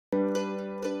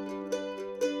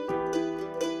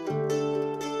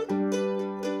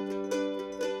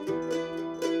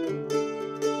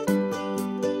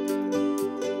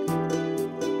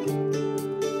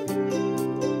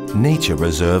Nature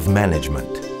Reserve Management.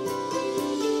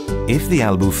 If the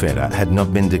Albufera had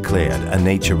not been declared a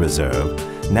nature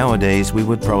reserve, nowadays we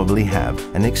would probably have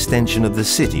an extension of the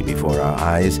city before our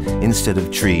eyes instead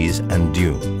of trees and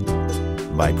dune.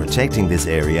 By protecting this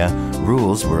area,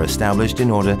 rules were established in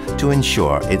order to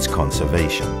ensure its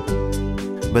conservation.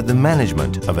 But the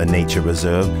management of a nature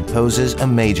reserve poses a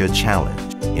major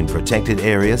challenge. In protected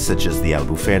areas such as the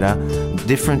Albufera,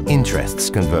 different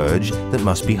interests converge that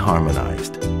must be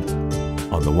harmonized.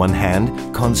 On the one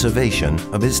hand, conservation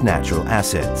of its natural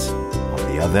assets.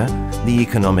 On the other, the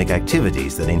economic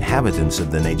activities that inhabitants of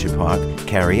the nature park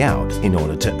carry out in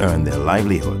order to earn their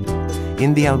livelihood.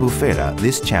 In the Albufera,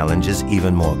 this challenge is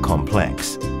even more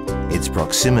complex. Its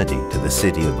proximity to the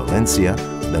city of Valencia,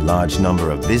 the large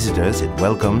number of visitors it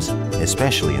welcomes,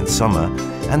 especially in summer,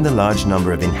 and the large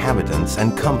number of inhabitants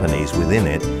and companies within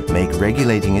it make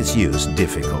regulating its use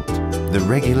difficult. The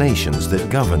regulations that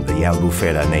govern the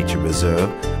Albufera Nature Reserve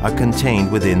are contained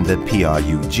within the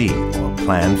PRUG, or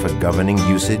Plan for Governing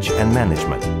Usage and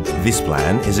Management. This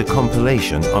plan is a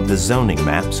compilation of the zoning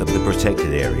maps of the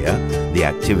protected area, the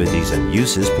activities and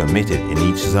uses permitted in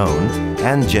each zone,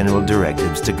 and general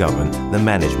directives to govern the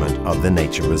management of the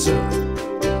nature reserve.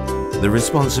 The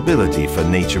responsibility for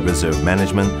nature reserve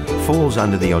management falls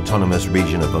under the Autonomous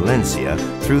Region of Valencia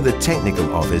through the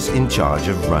technical office in charge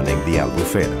of running the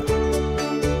Albufera.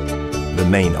 The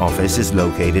main office is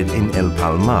located in El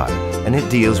Palmar, and it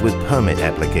deals with permit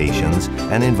applications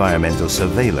and environmental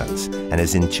surveillance, and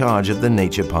is in charge of the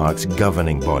nature park's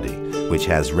governing body, which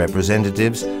has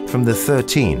representatives from the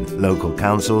 13 local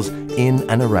councils in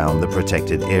and around the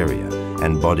protected area,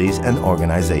 and bodies and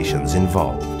organizations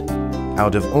involved.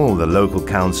 Out of all the local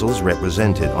councils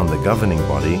represented on the governing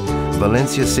body,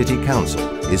 Valencia City Council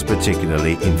is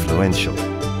particularly influential.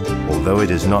 Although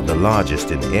it is not the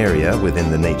largest in area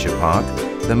within the nature park,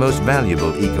 the most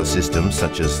valuable ecosystems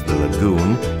such as the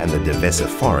lagoon and the Devesa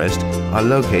forest are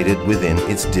located within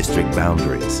its district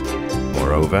boundaries.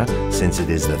 Moreover, since it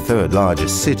is the third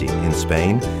largest city in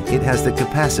Spain, it has the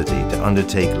capacity to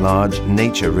undertake large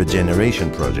nature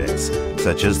regeneration projects,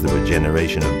 such as the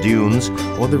regeneration of dunes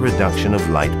or the reduction of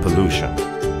light pollution.